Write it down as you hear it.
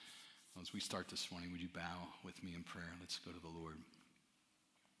As we start this morning, would you bow with me in prayer? Let's go to the Lord.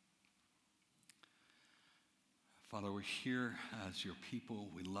 Father, we're here as your people.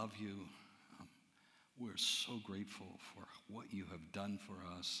 We love you. We're so grateful for what you have done for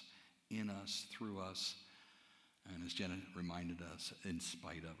us, in us, through us, and as Jenna reminded us, in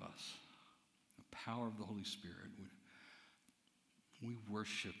spite of us. The power of the Holy Spirit. We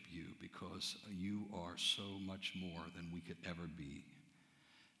worship you because you are so much more than we could ever be.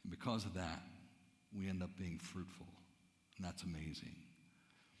 And because of that, we end up being fruitful. And that's amazing.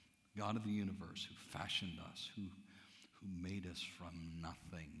 God of the universe who fashioned us, who made us from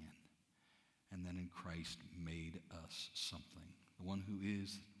nothing, and then in Christ made us something. The one who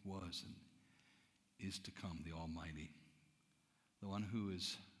is, was, and is to come, the Almighty. The one who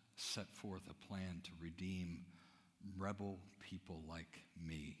has set forth a plan to redeem rebel people like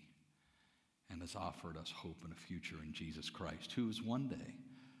me and has offered us hope and a future in Jesus Christ, who is one day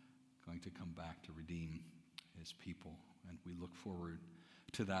going to come back to redeem his people. And we look forward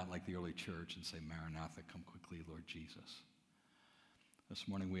to that like the early church and say, Maranatha, come quickly, Lord Jesus. This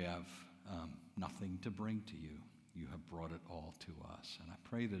morning we have nothing to bring to you. You have brought it all to us. And I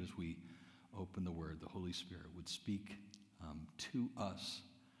pray that as we open the word, the Holy Spirit would speak to us,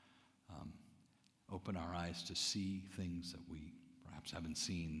 open our eyes to see things that we perhaps haven't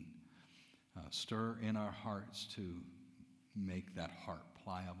seen, stir in our hearts to make that heart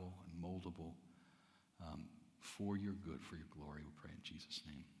pliable and moldable for your good, for your glory, we pray in Jesus'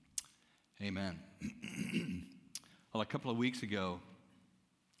 name. Amen. Well, a couple of weeks ago,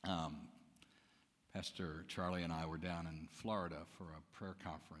 Pastor Charlie and I were down in Florida for a prayer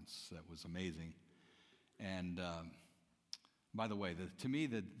conference that was amazing. And by the way, to me,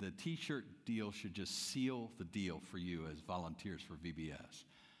 the T-shirt deal should just seal the deal for you as volunteers for VBS.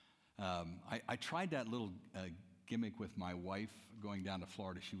 I tried that little gimmick with my wife going down to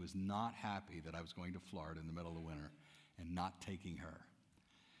Florida. She was not happy that I was going to Florida in the middle of the winter and not taking her.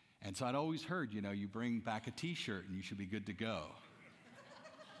 And so I'd always heard, you bring back a T-shirt and you should be good to go.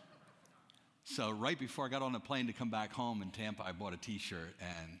 So right before I got on the plane to come back home in Tampa, I bought a T-shirt,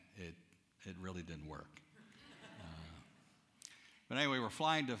 and it really didn't work. But anyway, we're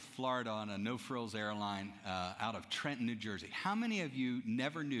flying to Florida on a no-frills airline out of Trenton, New Jersey. How many of you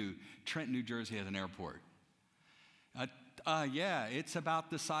never knew Trenton, New Jersey has an airport? Yeah, it's about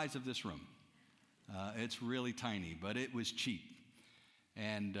the size of this room. It's really tiny, but it was cheap.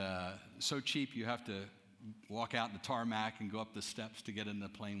 And so cheap you have to walk out in the tarmac and go up the steps to get in the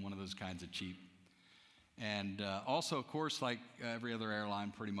plane, one of those kinds of cheap. And also, of course, like every other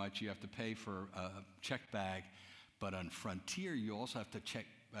airline, pretty much, you have to pay for a check bag. But on Frontier, you also have to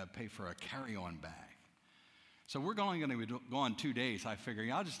pay for a carry-on bag. So we're only going to be gone 2 days. I figured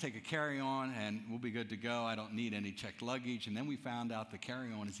I'll just take a carry-on and we'll be good to go. I don't need any checked luggage. And then we found out the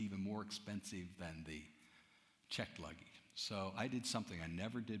carry-on is even more expensive than the checked luggage. So I did something I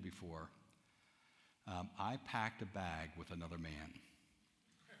never did before. I packed a bag with another man.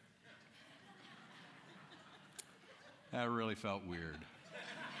 That really felt weird.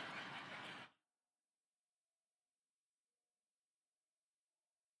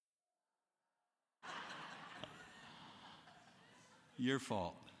 Your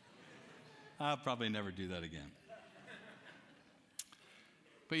fault. I'll probably never do that again.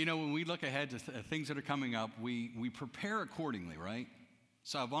 But when we look ahead to things that are coming up, we prepare accordingly, right?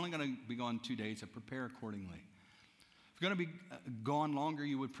 So I'm only going to be gone 2 days. I prepare accordingly. If you're going to be gone longer,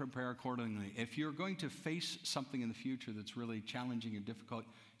 you would prepare accordingly. If you're going to face something in the future that's really challenging and difficult,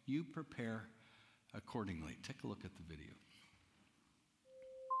 you prepare accordingly. Take a look at the video.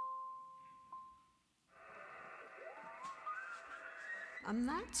 I'm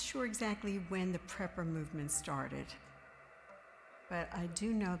not sure exactly when the prepper movement started, but I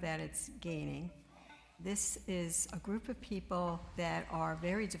do know that it's gaining. This is a group of people that are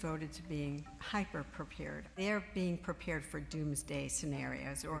very devoted to being hyper-prepared. They're being prepared for doomsday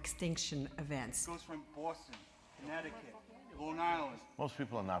scenarios or extinction events. It goes from Boston, Connecticut, Long Island. Most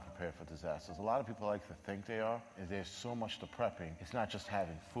people are not prepared for disasters. A lot of people like to think they are, and there's so much to prepping. It's not just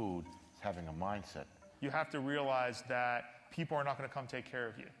having food, it's having a mindset. You have to realize that people are not going to come take care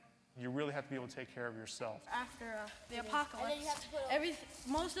of you. You really have to be able to take care of yourself. After the apocalypse,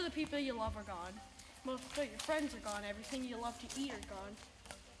 most of the people you love are gone. Most of your friends are gone. Everything you love to eat are gone.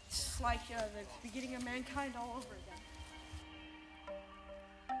 It's like the beginning of mankind all over again.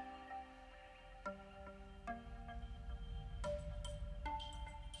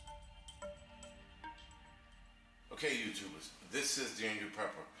 Okay, YouTubers, this is the Angry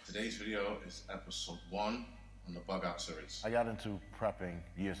Prepper. Today's video is episode 1 on the Bug Out series. I got into prepping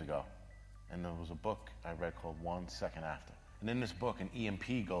years ago, and there was a book I read called 1 Second After. And in this book, an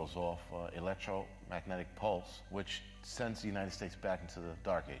EMP goes off, electromagnetic pulse, which sends the United States back into the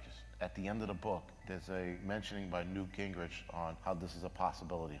Dark Ages. At the end of the book, there's a mentioning by Newt Gingrich on how this is a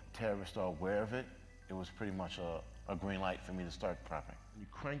possibility. Terrorists are aware of it. It was pretty much a green light for me to start prepping. You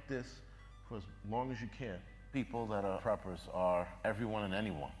crank this for as long as you can. People that are preppers are everyone and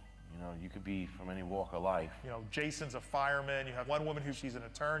anyone. You know, you could be from any walk of life. You know, Jason's a fireman. You have one woman she's an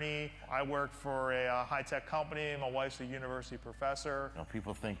attorney. I work for a high-tech company. My wife's a university professor. You know,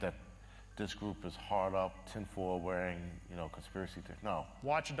 people think that this group is hard up, tinfoil wearing, you know, conspiracy theories. No.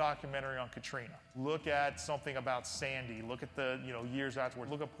 Watch a documentary on Katrina. Look at something about Sandy. Look at the, years afterward.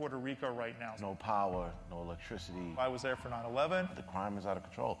 Look at Puerto Rico right now. No power, no electricity. I was there for 9/11. The crime is out of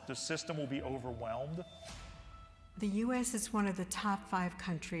control. The system will be overwhelmed. The U.S. is one of the top 5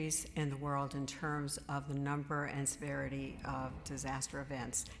 countries in the world in terms of the number and severity of disaster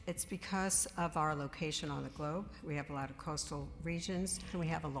events. It's because of our location on the globe. We have a lot of coastal regions, and we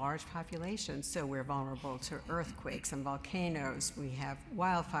have a large population, so we're vulnerable to earthquakes and volcanoes. We have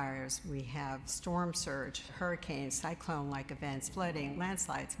wildfires, we have storm surge, hurricanes, cyclone-like events, flooding,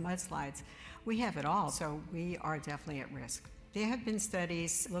 landslides, mudslides. We have it all, so we are definitely at risk. There have been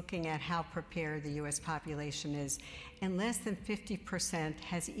studies looking at how prepared the U.S. population is, and less than 50%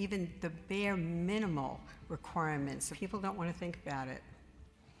 has even the bare minimal requirements. So people don't want to think about it.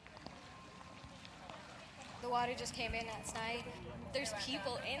 The water just came in last night. There's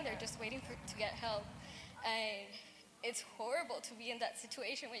people in there just waiting to get help. And it's horrible to be in that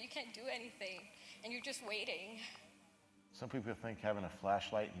situation where you can't do anything, and you're just waiting. Some people think having a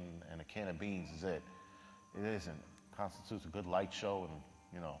flashlight and a can of beans is it. It isn't. Constitutes a good light show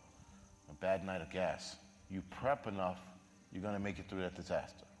and, a bad night of gas. You prep enough, you're going to make it through that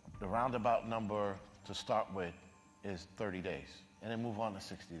disaster. The roundabout number to start with is 30 days, and then move on to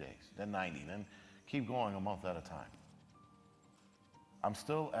 60 days, then 90, then keep going a month at a time. I'm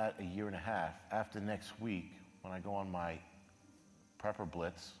still at a year and a half after next week when I go on my Prepper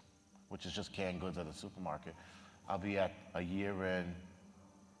Blitz, which is just canned goods at a supermarket. I'll be at a year and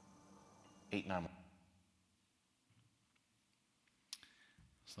 8-9 months.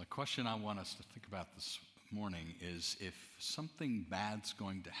 So the question I want us to think about this morning is, if something bad's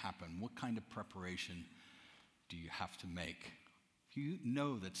going to happen, what kind of preparation do you have to make? If you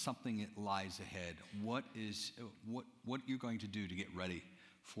know that something lies ahead, what you're going to do to get ready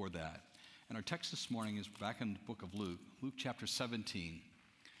for that? And our text this morning is back in the book of Luke chapter 17.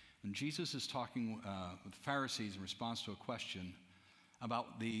 And Jesus is talking with the Pharisees in response to a question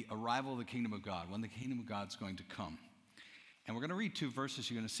about the arrival of the kingdom of God, when the kingdom of God's going to come. And we're going to read 2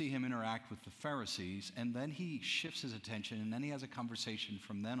 verses. You're going to see him interact with the Pharisees, and then he shifts his attention, and then he has a conversation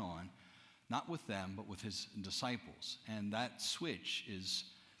from then on, not with them, but with his disciples. And that switch is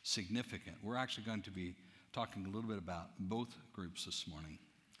significant. We're actually going to be talking a little bit about both groups this morning.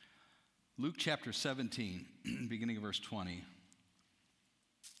 Luke chapter 17, beginning of verse 20.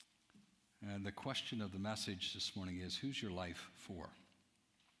 And the question of the message this morning is, who's your life for?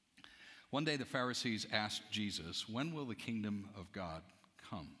 One day the Pharisees asked Jesus, when will the kingdom of God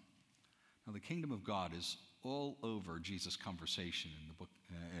come? Now the kingdom of God is all over Jesus' conversation in the book,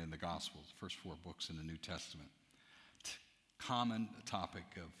 in the Gospels, the first 4 books in the New Testament. Common topic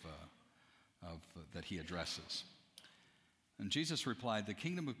that he addresses. And Jesus replied, the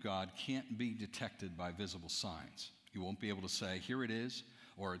kingdom of God can't be detected by visible signs. You won't be able to say, here it is,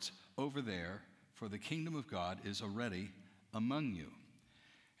 or it's over there, for the kingdom of God is already among you.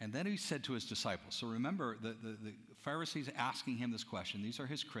 And then he said to his disciples, so remember, the Pharisees asking him this question. These are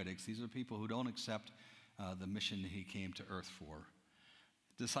his critics. These are people who don't accept the mission he came to earth for.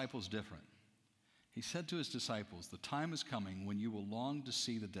 Disciples different. He said to his disciples, the time is coming when you will long to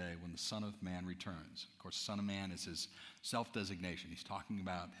see the day when the Son of Man returns. Of course, Son of Man is his self-designation. He's talking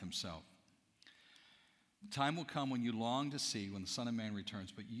about himself. The time will come when you long to see when the Son of Man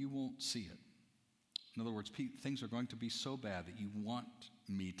returns, but you won't see it. In other words, things are going to be so bad that you want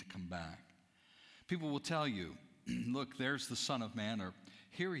me to come back. People will tell you, look, there's the Son of Man, or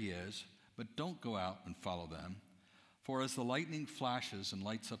here he is, but don't go out and follow them. For as the lightning flashes and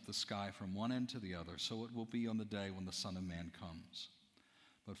lights up the sky from one end to the other, so it will be on the day when the Son of Man comes.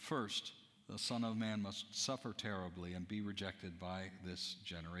 But first, the Son of Man must suffer terribly and be rejected by this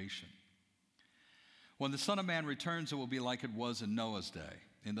generation. When the Son of Man returns, it will be like it was in Noah's day.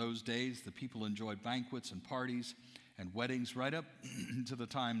 In those days, the people enjoyed banquets and parties and weddings right up to the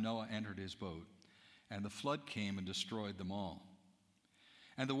time Noah entered his boat, and the flood came and destroyed them all.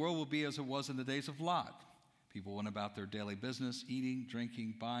 And the world will be as it was in the days of Lot. People went about their daily business, eating,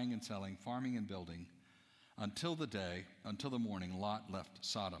 drinking, buying and selling, farming and building, until the morning Lot left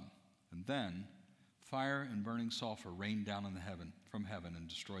Sodom. And then Fire and burning sulfur rained down from heaven and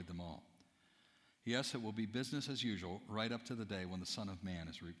destroyed them all. Yes, it will be business as usual right up to the day when the Son of Man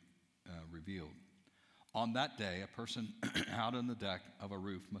is revealed. On that day, a person out on the deck of a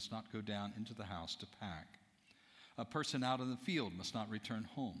roof must not go down into the house to pack. A person out in the field must not return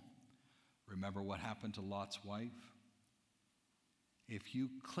home. Remember what happened to Lot's wife? If you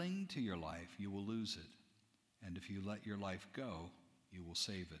cling to your life, you will lose it. And if you let your life go, you will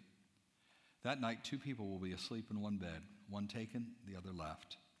save it. That night, 2 people will be asleep in one bed, one taken, the other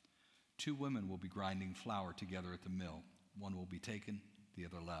left. 2 women will be grinding flour together at the mill. One will be taken, the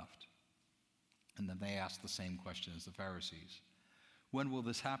other left. And then they asked the same question as the Pharisees. When will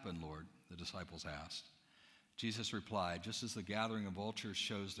this happen, Lord? The disciples asked. Jesus replied, just as the gathering of vultures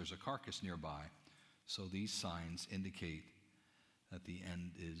shows there's a carcass nearby, so these signs indicate that the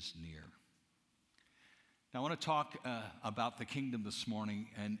end is near. Now, I want to talk about the kingdom this morning,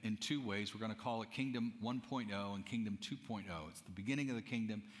 and in 2 ways. We're going to call it Kingdom 1.0 and Kingdom 2.0. It's the beginning of the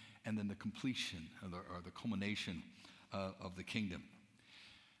kingdom and then the completion or the culmination of the kingdom.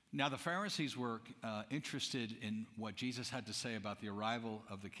 Now, the Pharisees were interested in what Jesus had to say about the arrival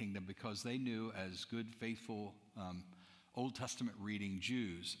of the kingdom because they knew, as good, faithful Old Testament reading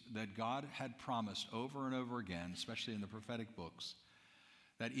Jews, that God had promised over and over again, especially in the prophetic books,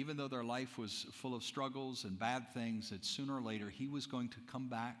 that even though their life was full of struggles and bad things, that sooner or later he was going to come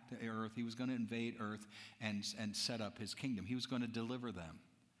back to earth, he was going to invade earth and set up his kingdom. He was going to deliver them.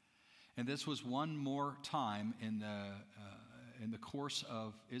 And this was one more time in the course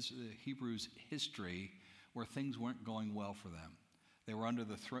of Hebrews' history where things weren't going well for them. They were under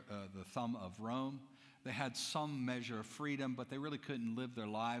the thumb of Rome. They had some measure of freedom, but they really couldn't live their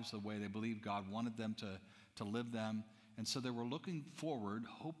lives the way they believed God wanted them to live them. And so they were looking forward,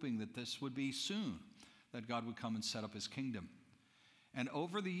 hoping that this would be soon, that God would come and set up his kingdom. And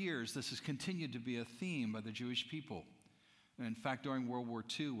over the years, this has continued to be a theme by the Jewish people. In fact, during World War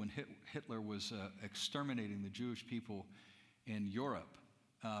II, when Hitler was exterminating the Jewish people in Europe,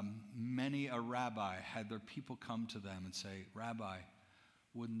 many a rabbi had their people come to them and say, Rabbi,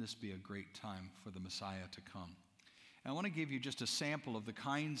 wouldn't this be a great time for the Messiah to come? And I want to give you just a sample of the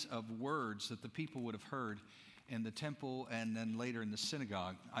kinds of words that the people would have heard in the temple and then later in the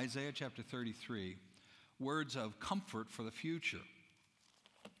synagogue. Isaiah chapter 33, words of comfort for the future.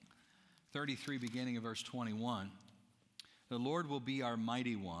 33, beginning of verse 21. The Lord will be our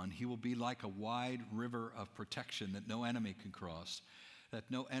mighty one. He will be like a wide river of protection that no enemy can cross, that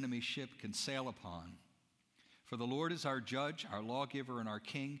no enemy ship can sail upon. For the Lord is our judge, our lawgiver, and our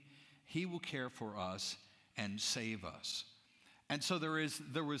king. He will care for us and save us. And so there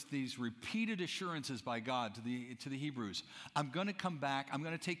was these repeated assurances by God to the Hebrews. I'm going to come back. I'm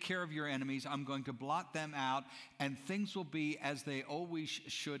going to take care of your enemies. I'm going to blot them out, and things will be as they always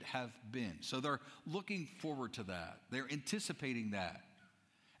should have been. So they're looking forward to that. They're anticipating that.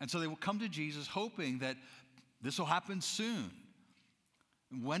 And so they will come to Jesus hoping that this will happen soon.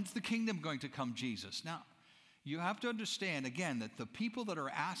 When's the kingdom going to come, Jesus? Now, you have to understand, again, that the people that are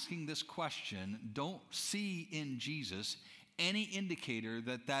asking this question don't see in Jesus any indicator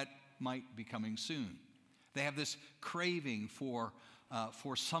that might be coming soon. They have this craving for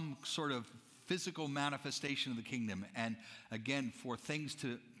some sort of physical manifestation of the kingdom, and again, for things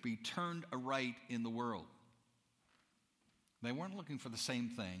to be turned aright in the world. They weren't looking for the same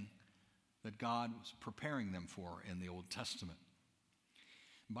thing that God was preparing them for in the Old Testament.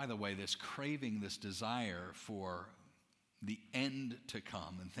 And by the way, this craving, this desire for the end to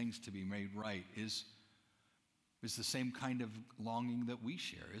come and things to be made right is the same kind of longing that we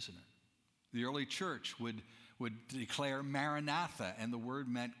share, isn't it? The early church would declare Maranatha, and the word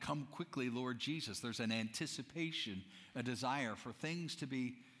meant, come quickly, Lord Jesus. There's an anticipation, a desire for things to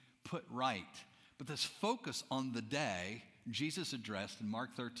be put right. But this focus on the day, Jesus addressed in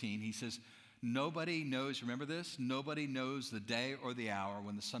Mark 13, he says, nobody knows, remember this? Nobody knows the day or the hour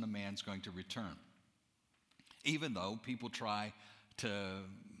when the Son of Man's going to return. Even though people try to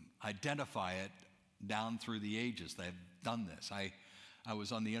identify it down through the ages. They've done this. I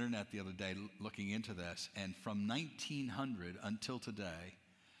was on the internet the other day looking into this, and from 1900 until today,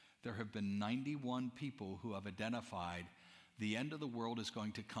 there have been 91 people who have identified the end of the world is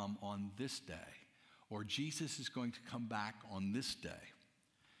going to come on this day, or Jesus is going to come back on this day.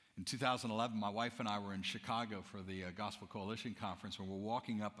 In 2011, my wife and I were in Chicago for the Gospel Coalition Conference, when we're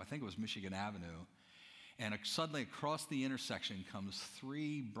walking up, I think it was Michigan Avenue, and suddenly across the intersection comes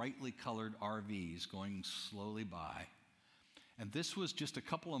 3 brightly colored RVs going slowly by. And this was just a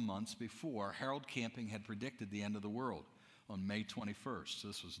couple of months before Harold Camping had predicted the end of the world on May 21st. So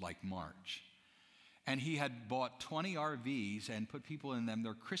this was like March. And he had bought 20 RVs and put people in them.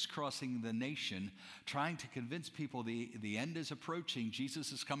 They're crisscrossing the nation, trying to convince people the end is approaching.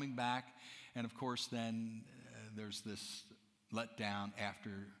 Jesus is coming back. And of course, then there's this letdown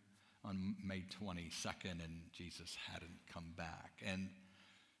after on May 22nd, and Jesus hadn't come back. And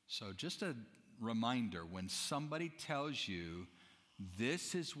so just a reminder, when somebody tells you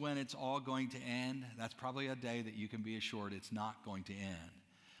this is when it's all going to end, that's probably a day that you can be assured it's not going to end.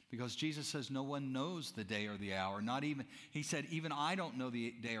 Because Jesus says no one knows the day or the hour, not even, he said, even I don't know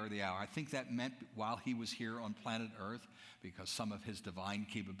the day or the hour. I think that meant while he was here on planet Earth, because some of his divine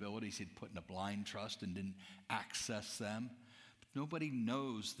capabilities he'd put in a blind trust and didn't access them. But nobody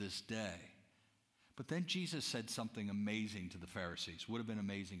knows this day. But then Jesus said something amazing to the Pharisees, would have been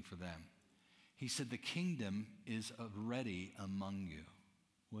amazing for them. He said, the kingdom is already among you.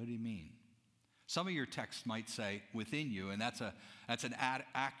 What did he mean? Some of your texts might say within you, and that's an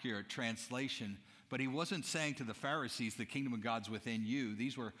accurate translation. But he wasn't saying to the Pharisees, the kingdom of God's within you.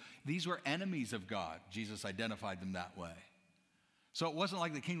 These were enemies of God. Jesus identified them that way. So it wasn't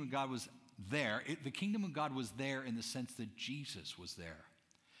like the kingdom of God was there. The kingdom of God was there in the sense that Jesus was there.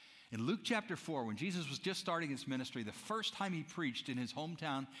 In Luke chapter 4, when Jesus was just starting his ministry, the first time he preached in his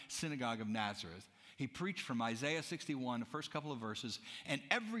hometown synagogue of Nazareth, he preached from Isaiah 61, the first couple of verses, and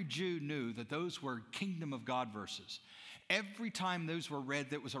every Jew knew that those were kingdom of God verses. Every time those were read,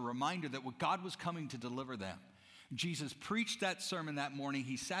 that was a reminder that God was coming to deliver them. Jesus preached that sermon that morning.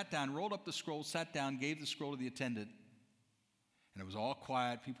 He sat down, rolled up the scroll, sat down, gave the scroll to the attendant, and it was all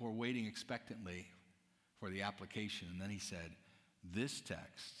quiet. People were waiting expectantly for the application. And then he said, this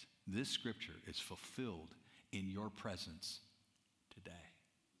text, this scripture is fulfilled in your presence today.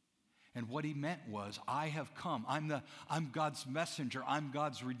 And what he meant was, I have come. I'm God's messenger. I'm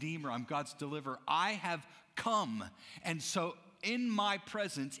God's redeemer. I'm God's deliverer. I have come. And so in my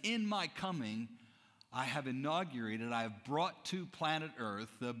presence, in my coming, I have inaugurated, I have brought to planet Earth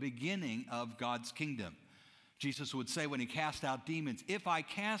the beginning of God's kingdom. Jesus would say when he cast out demons, if I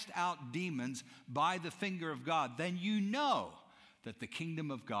cast out demons by the finger of God, then you know that the kingdom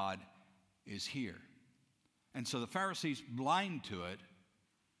of God is here. And so the Pharisees, blind to it,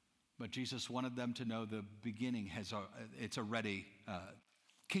 but Jesus wanted them to know the beginning it's already,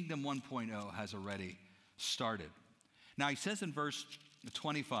 Kingdom 1.0 has already started. Now he says in verse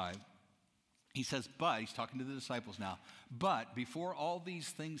 25, he says, but, he's talking to the disciples now, but before all these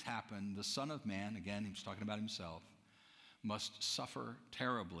things happen, the Son of Man, again, he's talking about himself, must suffer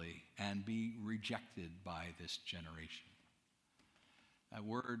terribly and be rejected by this generation. That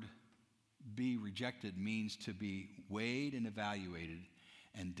word, be rejected, means to be weighed and evaluated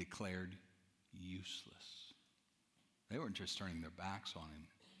and declared useless. They weren't just turning their backs on him.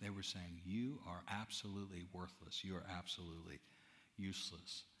 They were saying, you are absolutely worthless. You are absolutely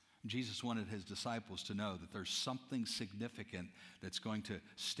useless. Jesus wanted his disciples to know that there's something significant that's going to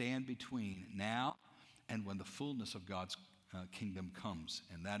stand between now and when the fullness of God's kingdom comes.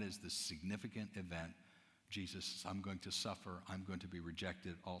 And that is the significant event. Jesus says, I'm going to suffer. I'm going to be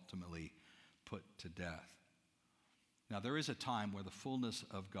rejected, ultimately put to death. Now, there is a time where the fullness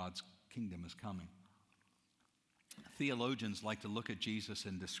of God's kingdom is coming. Theologians like to look at Jesus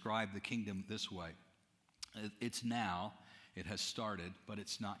and describe the kingdom this way. It's now, it has started, but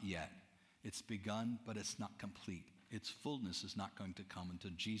it's not yet. It's begun, but it's not complete. Its fullness is not going to come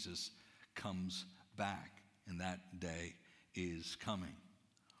until Jesus comes back, and that day is coming.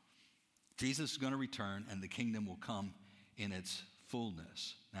 Jesus is going to return, and the kingdom will come in its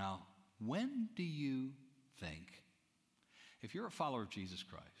fullness. Now, when do you think, if you're a follower of Jesus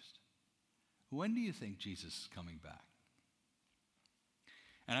Christ, when do you think Jesus is coming back?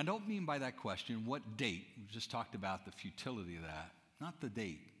 And I don't mean by that question what date. We just talked about the futility of that, not the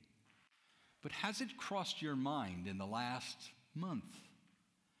date. But has it crossed your mind in the last month,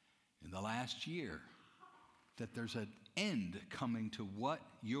 in the last year, that there's an end coming to what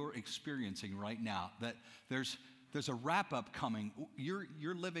you're experiencing right now, that there's a wrap-up coming.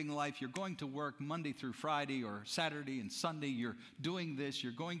 You're living life. You're going to work Monday through Friday or Saturday and Sunday. You're doing this.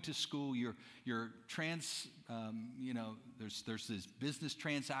 You're going to school. There's these business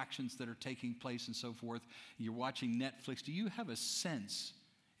transactions that are taking place and so forth. You're watching Netflix. Do you have a sense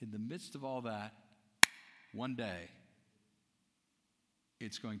in the midst of all that, one day,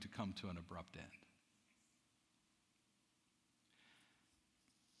 it's going to come to an abrupt end?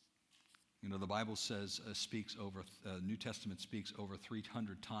 You know, the Bible says, New Testament speaks over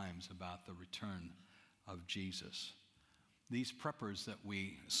 300 times about the return of Jesus. These preppers that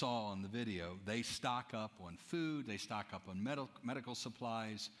we saw on the video, they stock up on food, they stock up on medical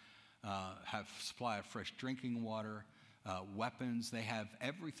supplies, have supply of fresh drinking water. weapons. They have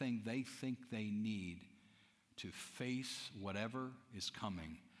everything they think they need to face whatever is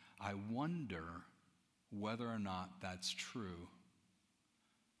coming. I wonder whether or not that's true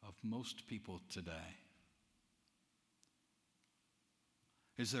of most people today.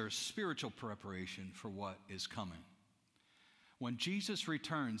 Is there a spiritual preparation for what is coming? When Jesus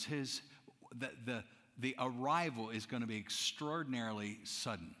returns, the arrival is going to be extraordinarily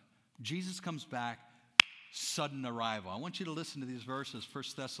sudden. Jesus comes back, sudden arrival. I want you to listen to these verses, 1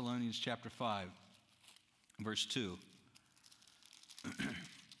 Thessalonians chapter 5, verse 2.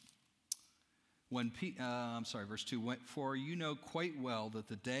 Verse 2. For you know quite well that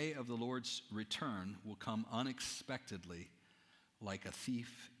the day of the Lord's return will come unexpectedly, like a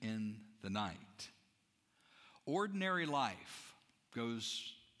thief in the night. Ordinary life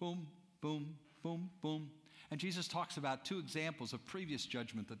goes boom, boom, boom, boom. And Jesus talks about two examples of previous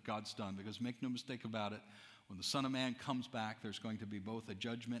judgment that God's done, because make no mistake about it, when the Son of Man comes back, there's going to be both a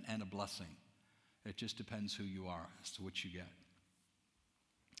judgment and a blessing. It just depends who you are as to what you get.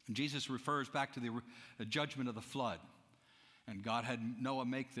 And Jesus refers back to the judgment of the flood. And God had Noah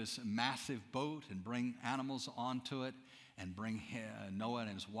make this massive boat and bring animals onto it, and bring Noah and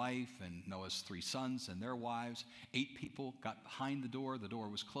his wife and Noah's 3 sons and their wives. 8 people got behind the door. The door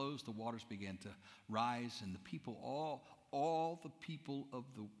was closed. The waters began to rise, and the people, all the people of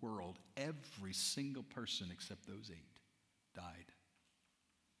the world, every single person except those 8, died.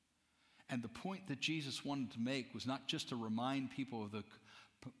 And the point that Jesus wanted to make was not just to remind people of the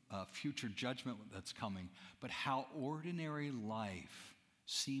future judgment that's coming, but how ordinary life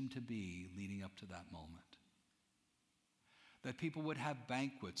seemed to be leading up to that moment. That people would have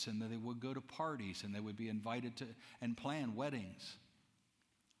banquets, and that they would go to parties, and they would be invited to and plan weddings.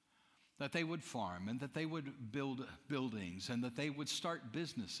 That they would farm, and that they would build buildings, and that they would start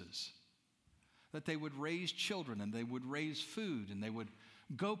businesses. That they would raise children, and they would raise food, and they would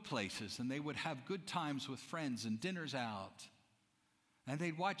go places, and they would have good times with friends and dinners out. And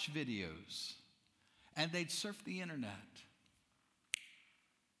they'd watch videos, and they'd surf the internet.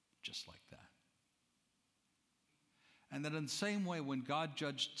 Just like that. And that in the same way, when God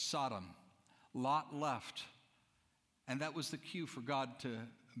judged Sodom, Lot left. And that was the cue for God to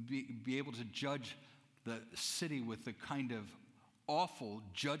be able to judge the city with the kind of awful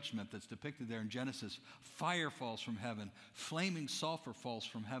judgment that's depicted there in Genesis. Fire falls from heaven. Flaming sulfur falls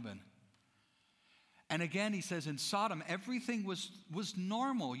from heaven. And again, he says in Sodom, everything was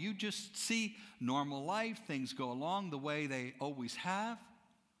normal. You just see normal life. Things go along the way they always have.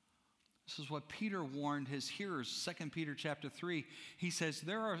 This is what Peter warned his hearers, 2 Peter chapter 3. He says,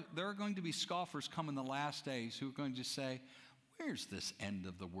 there are going to be scoffers come in the last days who are going to say, where's this end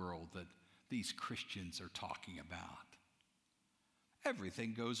of the world that these Christians are talking about?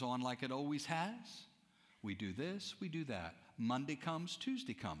 Everything goes on like it always has. We do this, we do that. Monday comes,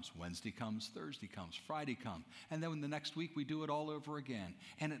 Tuesday comes, Wednesday comes, Thursday comes, Friday comes. And then the next week we do it all over again.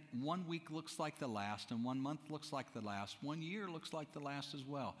 And one week looks like the last, and 1 month looks like the last. 1 year looks like the last as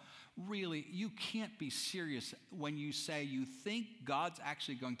well. Really, you can't be serious when you say you think God's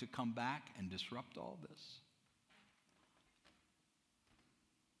actually going to come back and disrupt all this.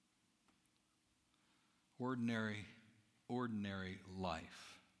 Ordinary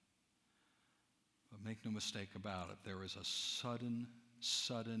life. But make no mistake about it, there is a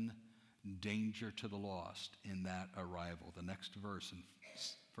sudden danger to the lost in that arrival. The next verse in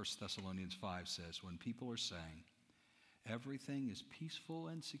 1 Thessalonians 5 says, when people are saying, everything is peaceful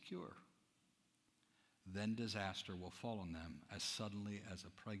and secure, then disaster will fall on them as suddenly as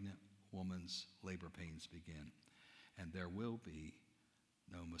a pregnant woman's labor pains begin, and there will be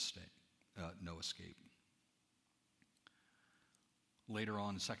no escape. Later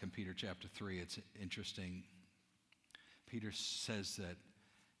on in 2 Peter chapter 3, it's interesting. Peter says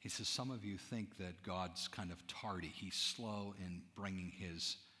some of you think that God's kind of tardy. He's slow in bringing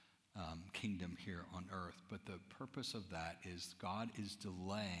his kingdom here on earth. But the purpose of that is God is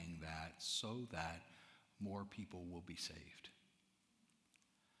delaying that so that more people will be saved.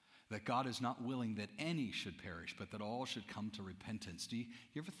 That God is not willing that any should perish, but that all should come to repentance. Do you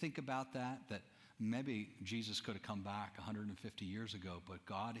ever think about that? That maybe Jesus could have come back 150 years ago, but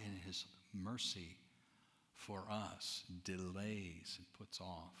God in his mercy for us delays and puts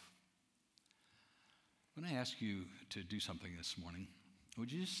off. I'm going to ask you to do something this morning.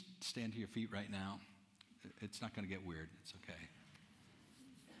 Would you just stand to your feet right now? It's not going to get weird. It's okay.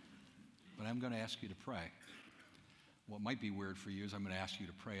 But I'm going to ask you to pray. What might be weird for you is I'm going to ask you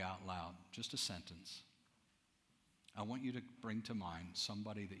to pray out loud, just a sentence. I want you to bring to mind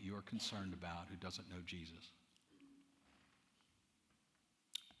somebody that you are concerned about who doesn't know Jesus.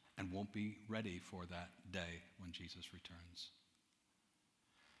 and won't be ready for that day when Jesus returns.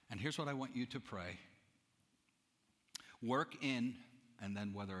 And here's what I want you to pray. Work in, and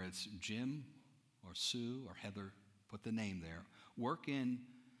then whether it's Jim or Sue or Heather, put the name there. Work in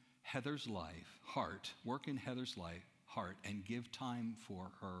Heather's heart, and give time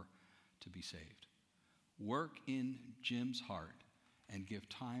for her to be saved. Work in Jim's heart and give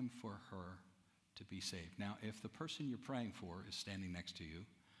time for her to be saved. Now, if the person you're praying for is standing next to you,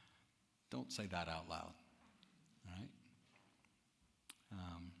 don't say that out loud. All right?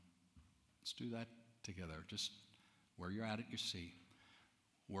 Let's do that together. Just where you're at your seat,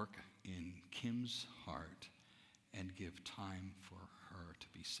 work in Kim's heart and give time for her to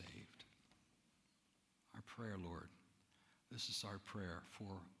be saved. Our prayer, Lord, this is our prayer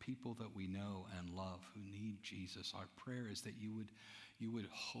for people that we know and love who need Jesus. Our prayer is that you would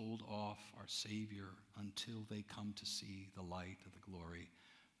hold off our Savior until they come to see the light of the glory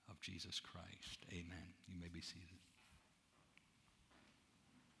of Jesus Christ. Amen. You may be seated.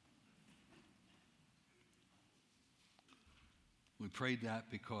 We prayed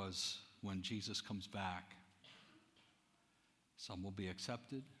that because when Jesus comes back, some will be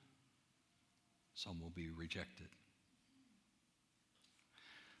accepted, some will be rejected.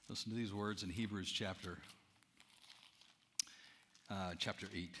 Listen to these words in Hebrews chapter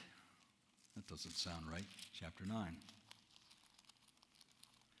 8. That doesn't sound right. Chapter 9.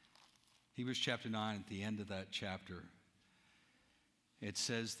 Hebrews chapter 9, at the end of that chapter, it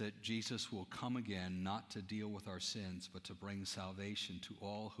says that Jesus will come again not to deal with our sins, but to bring salvation to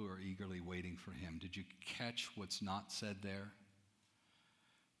all who are eagerly waiting for him. Did you catch what's not said there?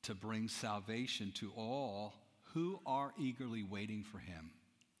 To bring salvation to all who are eagerly waiting for him.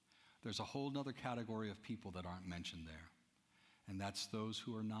 There's a whole other category of people that aren't mentioned there, and that's those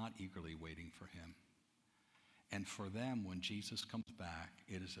who are not eagerly waiting for him. And for them, when Jesus comes back,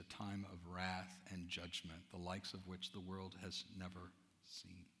 it is a time of wrath and judgment, the likes of which the world has never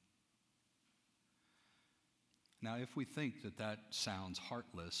seen. Now, if we think that that sounds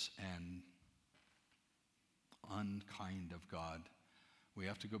heartless and unkind of God, we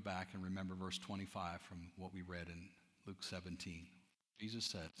have to go back and remember verse 25 from what we read in Luke 17. Jesus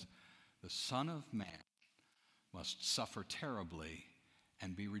says, "The Son of Man must suffer terribly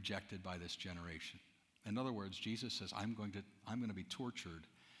and be rejected by this generation." In other words, Jesus says, I'm going to be tortured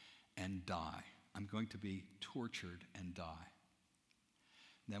and die. I'm going to be tortured and die.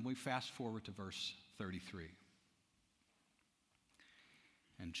 Then we fast forward to verse 33.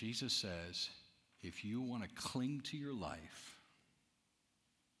 And Jesus says, if you want to cling to your life,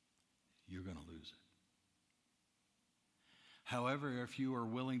 you're going to lose it. However, if you are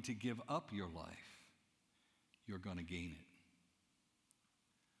willing to give up your life, you're going to gain it.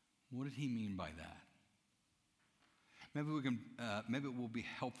 What did he mean by that? Maybe it will be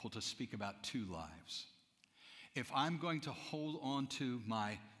helpful to speak about two lives. If I'm going to hold on to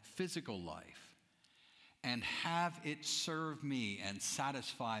my physical life and have it serve me and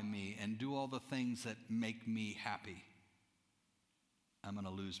satisfy me and do all the things that make me happy, I'm going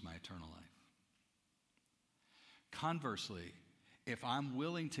to lose my eternal life. Conversely, if I'm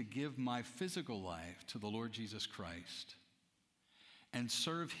willing to give my physical life to the Lord Jesus Christ and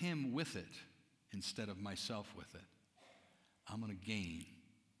serve him with it instead of myself with it, I'm going to gain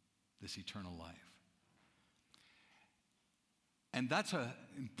this eternal life. And that's an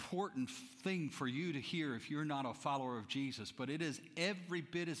important thing for you to hear if you're not a follower of Jesus, but it is every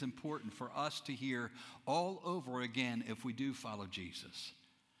bit as important for us to hear all over again if we do follow Jesus.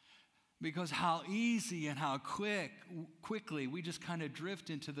 Because how easy and how quickly we just kind of drift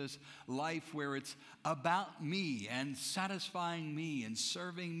into this life where it's about me and satisfying me and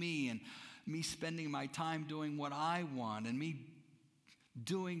serving me and me spending my time doing what I want and me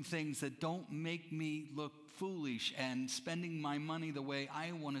doing things that don't make me look foolish and spending my money the way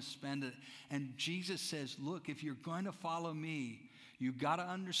I want to spend it. And Jesus says, look, if you're going to follow me, you got to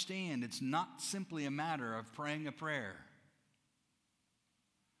understand it's not simply a matter of praying a prayer.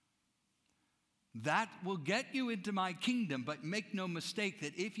 That will get you into my kingdom, but make no mistake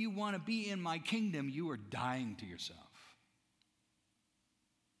that if you want to be in my kingdom, you are dying to yourself.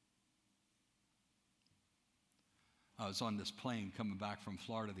 I was on this plane coming back from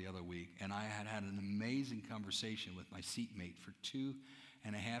Florida the other week, and I had an amazing conversation with my seatmate for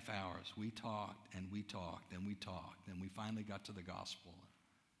 2.5 hours. We talked and we talked and we talked, and we finally got to the gospel.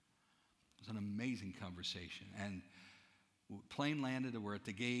 It was an amazing conversation. And plane landed, and we're at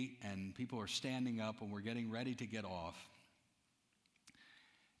the gate, and people are standing up, and we're getting ready to get off.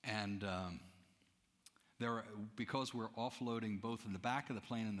 And because we're offloading both in the back of the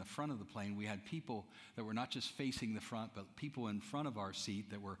plane and the front of the plane, we had people that were not just facing the front, but people in front of our seat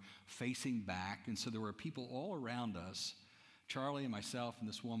that were facing back. And so there were people all around us. Charlie and myself and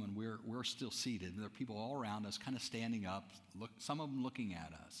this woman, we're still seated. And there are people all around us kind of standing up, some of them looking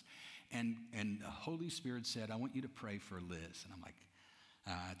at us. And the Holy Spirit said, I want you to pray for Liz. And I'm like,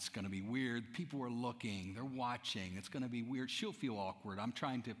 it's going to be weird. People are looking. They're watching. It's going to be weird. She'll feel awkward. I'm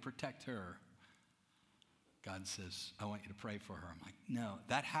trying to protect her. God says, I want you to pray for her. I'm like, no.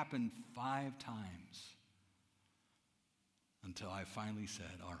 That happened 5 times until I finally said,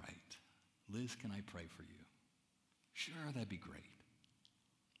 all right, Liz, can I pray for you? Sure, that'd be great.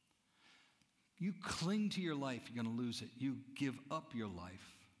 You cling to your life, you're going to lose it. You give up your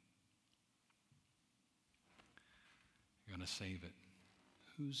life, you're going to save it.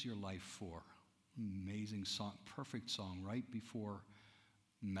 Who's your life for? Amazing song, perfect song right before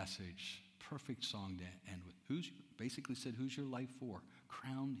message. Perfect song to end with. Basically said, who's your life for?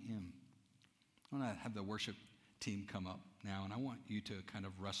 Crown him. I want to have the worship team come up now, and I want you to kind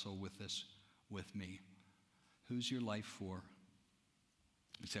of wrestle with this with me. Who's your life for?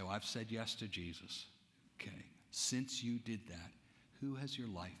 You say, well, I've said yes to Jesus. Okay. Since you did that, who has your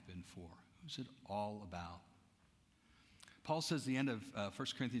life been for? Who's it all about? Paul says at the end of 1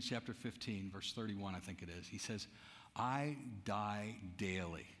 Corinthians chapter 15, verse 31, I think it is, he says, I die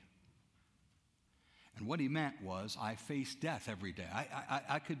daily. And what he meant was, I face death every day.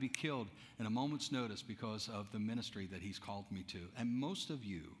 I could be killed in a moment's notice because of the ministry that he's called me to. And most of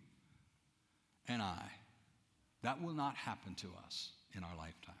you and I, that will not happen to us in our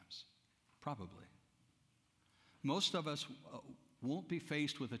lifetimes. Probably. Most of us won't be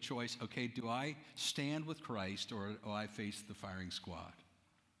faced with a choice, okay, do I stand with Christ or do I face the firing squad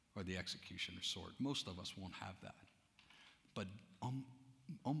or the executioner's sword? Most of us won't have that. But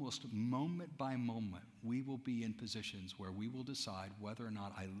almost moment by moment, we will be in positions where we will decide whether or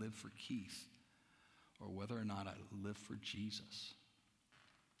not I live for Keith or whether or not I live for Jesus.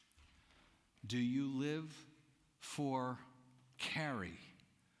 Do you live for Carrie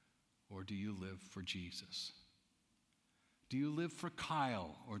or do you live for Jesus? Do you live for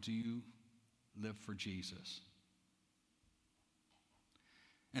Kyle or do you live for Jesus?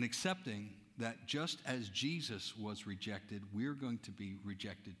 And accepting that just as Jesus was rejected, we're going to be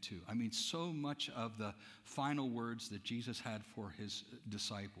rejected too. I mean, so much of the final words that Jesus had for his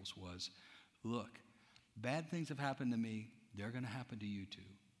disciples was, look, bad things have happened to me, they're going to happen to you too.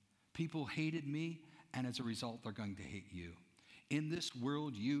 People hated me, and as a result, they're going to hate you. In this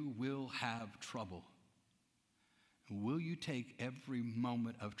world, you will have trouble. Will you take every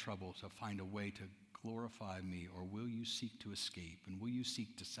moment of trouble to find a way to glorify me, or will you seek to escape, and will you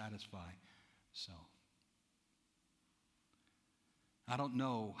seek to satisfy self? I don't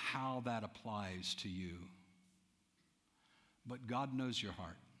know how that applies to you, but God knows your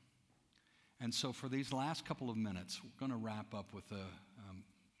heart. And so for these last couple of minutes, we're going to wrap up with the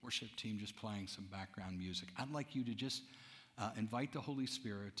worship team just playing some background music. I'd like you to just invite the Holy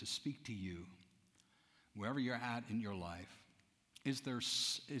Spirit to speak to you wherever you're at in your life. Is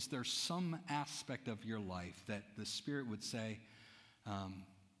there some aspect of your life that the Spirit would say,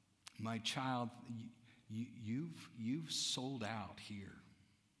 my child, you've sold out here.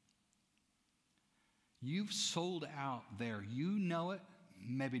 You've sold out there. You know it.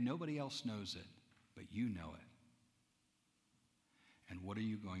 Maybe nobody else knows it, but you know it. And what are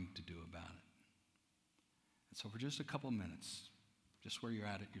you going to do about it? And so for just a couple minutes, just where you're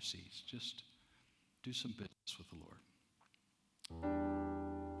at your seats, just do some business with the Lord.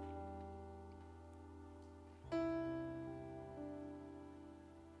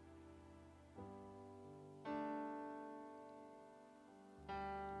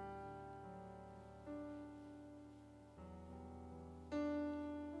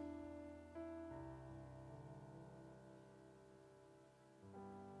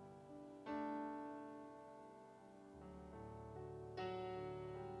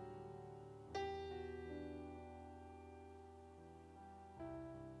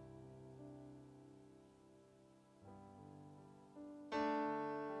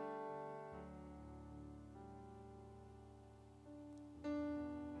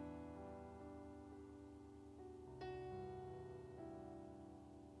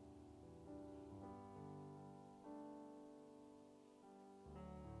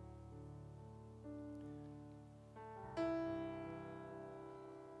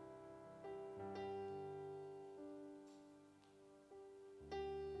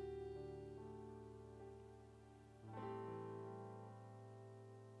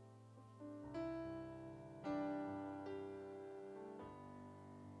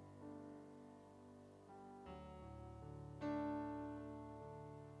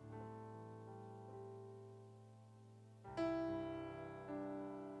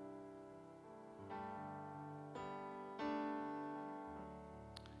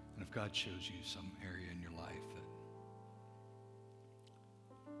 And if God shows you some area in your life that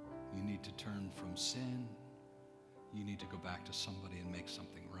you need to turn from sin, you need to go back to somebody and make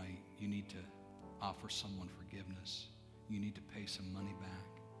something right, you need to offer someone forgiveness, you need to pay some money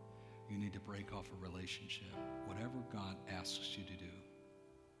back, you need to break off a relationship, whatever God asks you to do,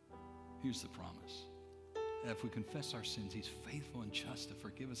 here's the promise. If we confess our sins, he's faithful and just to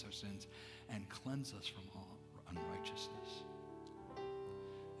forgive us our sins and cleanse us from all unrighteousness.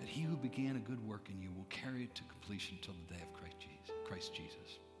 That he who began a good work in you will carry it to completion till the day of Christ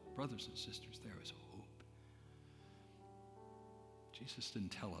Jesus. Brothers and sisters, there is hope. Jesus didn't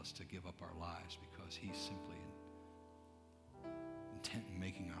tell us to give up our lives because he's simply intent in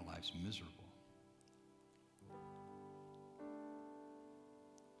making our lives miserable.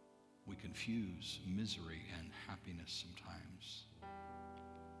 We confuse misery and happiness sometimes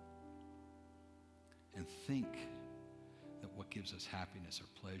and think that what gives us happiness or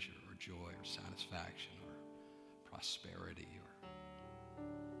pleasure or joy or satisfaction or prosperity or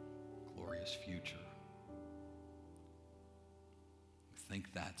glorious future, we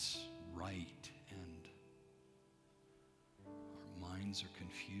think that's right, and our minds are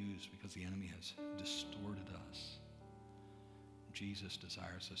confused because the enemy has distorted us. Jesus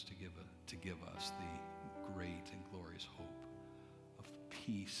desires us to give us the great and glorious hope of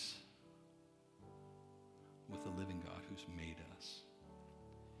peace with the living God who's made us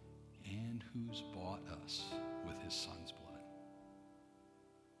and who's bought us with his Son's blood.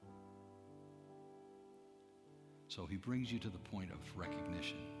 So he brings you to the point of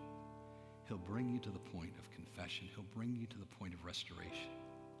recognition. He'll bring you to the point of confession. He'll bring you to the point of restoration.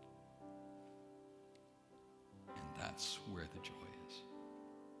 And that's where the joy is.